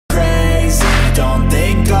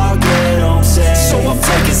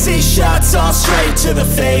six shots all straight to the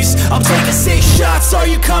face. I'm taking six shots, are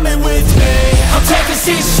you coming with me? I'm taking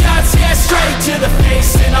six shots, yeah, straight to the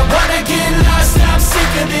face. And I wanna get lost, I'm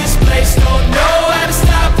sick of this place. Don't know how to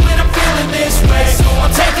stop when I'm feeling this way. So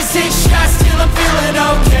I'm taking six shots till I'm feeling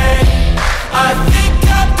okay. I think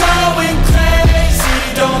I'm going crazy,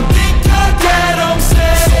 don't think I'll get home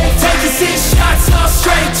safe. Taking six shots all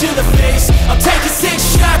straight to the face. I'm taking six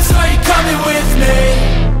shots, are you coming with me?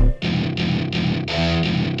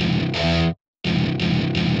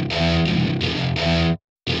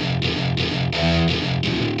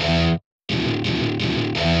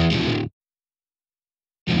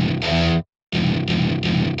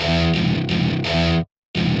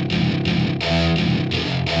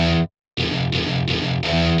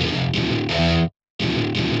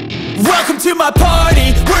 Welcome to my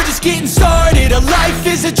party, we're just getting started. A life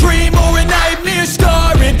is a dream or a nightmare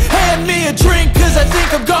scarring. Hand me a drink cause I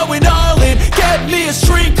think I'm going all in. Get me a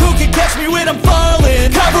shrink who can catch me when I'm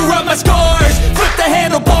falling. Cover up my scars, flip the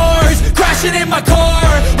handlebars. Crashing in my car,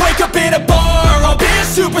 wake up in a bar. I'll be a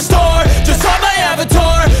superstar, just on my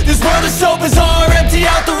avatar. This world is so bizarre, empty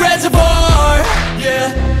out the reservoir.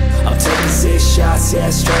 Yeah, I'm taking six shots, yeah,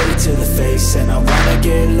 straight to the face. And I wanna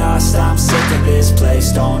get lost, I'm sick of this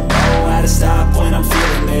place. Don't know how to stop when I'm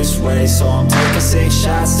feeling this way. So I'm taking six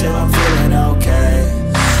shots till I'm feeling okay.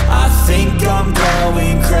 I think I'm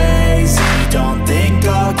going crazy, don't think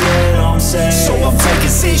I'll get home safe. So I'm taking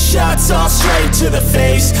six shots all straight to the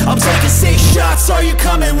face. I'm taking six shots, are you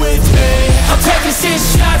coming with me? I'm taking six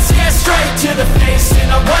shots, yeah, straight to the face.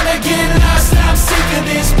 And I wanna get lost, I'm sick of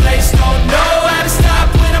this place. Don't know how to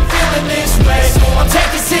stop when I'm feeling this way. So I'm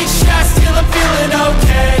taking six shots till I'm feeling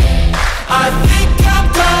okay. I think I'm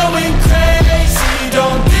going crazy,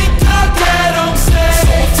 don't think I'll get home safe.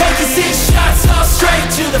 Taking six shots all straight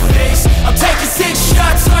to the face. I'm taking six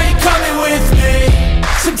shots, are you coming with me?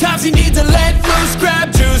 Sometimes you need to let loose,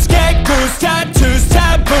 grab juice, get goose, tattoos,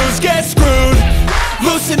 taboos, get screwed.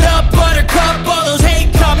 Loosen up, buttercup, all those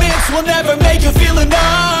hate comments will never make you feel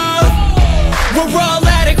enough. We're all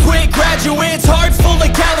adequate graduates, heart full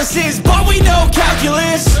of calluses, but we know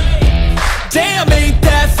calculus. Damn, ain't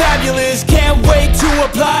that fabulous? Can't wait to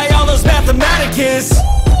apply all those mathematicus.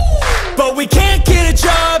 But we can't get a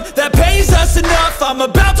job that pays us enough. I'm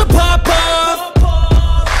about to pop off.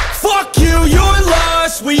 Fuck you, you're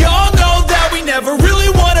lost. We all know that we never really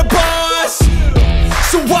want a boss.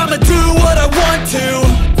 So I'ma do what I want to,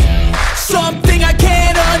 something I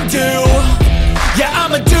can't undo. Yeah,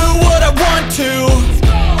 I'ma do what I want to,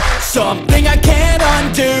 something I can't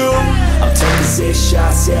undo. I'm taking six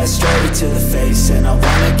shots, yeah, straight to the face. And I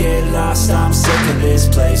wanna get lost, I'm sick of this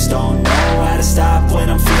place. Don't know how to stop when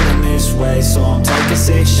I'm feeling this way. So I'm taking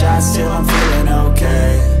six shots till I'm feeling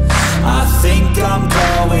okay. I think I'm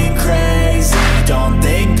going crazy, don't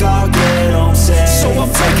think I'll get home safe. So I'm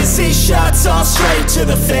taking six shots all straight to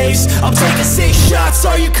the face. I'm taking six shots,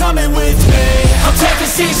 are you coming with me? I'm taking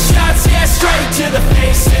six shots, yeah, straight to the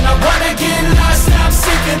face. And I wanna get lost, I'm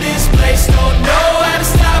sick of this place. Don't know how to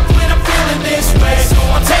stop when I'm feeling this way. So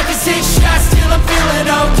I'm taking six shots till I'm feeling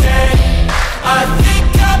okay. I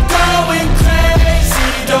think I'm going crazy,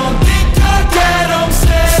 don't think I'll get home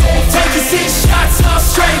safe. Taking six shots all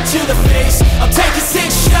straight to the face. I'm taking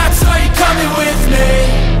six shots, are you coming with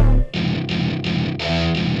me?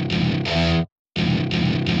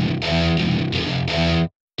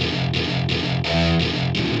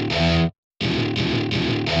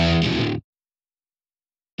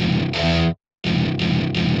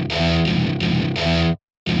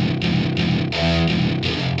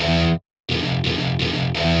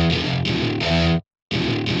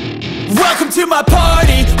 Welcome to my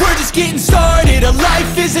party, we're just getting started. A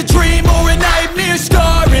life is a dream or a nightmare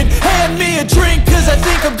scarring. Hand me a drink cause I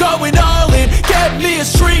think I'm going all in. Get me a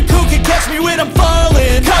shrink who can catch me when I'm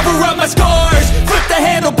falling. Cover up my scars, flip the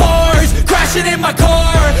handlebars. Crashing in my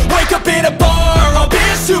car, wake up in a bar. I'll be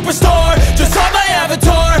a superstar, just on my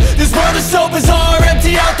avatar. This world is so bizarre,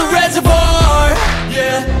 empty out the reservoir.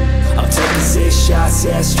 Yeah, I'm taking six shots,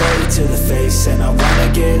 yeah, straight to the face. And I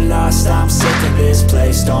wanna get lost, I'm sick of this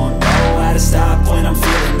place. Don't know how to stop when I'm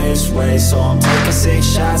feeling this way. So I'm taking six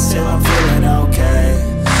shots till I'm feeling okay.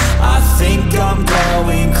 I think I'm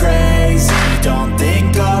going crazy, don't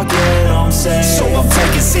think I'll get home safe. So I'm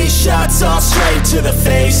taking six shots all straight to the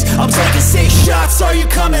face. I'm taking six shots, are you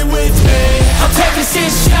coming with me? I'm taking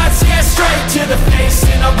six shots, yeah, straight to the face.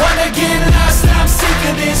 And I wanna get lost, I'm sick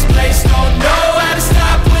of this place. Don't know how to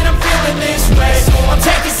stop when I'm feeling this way. So I'm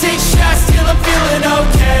taking six shots till I'm feeling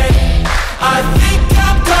okay. I think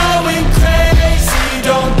I'm going crazy,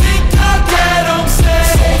 don't think I'll get home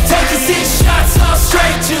safe. Taking six shots all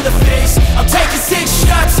straight to the face. I'm taking six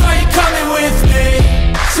shots.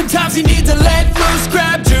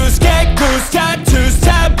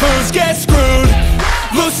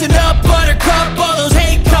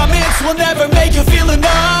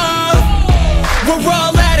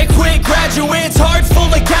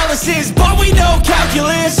 analysis, but we know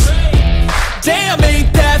calculus. Damn,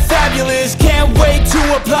 ain't that fabulous. Can't wait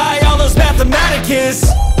to apply all those mathematicus.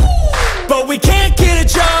 But we can't get a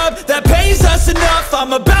job that pays us enough.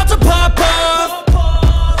 I'm about to pop off.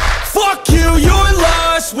 Fuck you, you're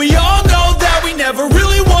lost. We all know that we never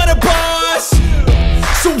really want a boss.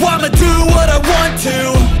 So I'ma do what I want to,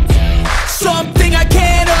 something I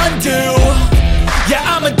can't undo. Yeah,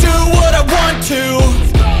 I'ma do what I want to,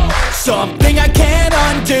 something I can't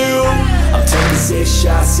undo. I'm taking 6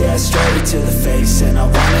 shots, yeah, straight to the face. And I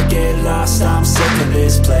wanna get lost, I'm sick of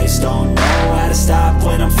this place. Don't know how to stop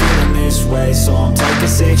when I'm feeling this way. So I'm taking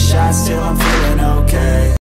 6 shots till I'm feeling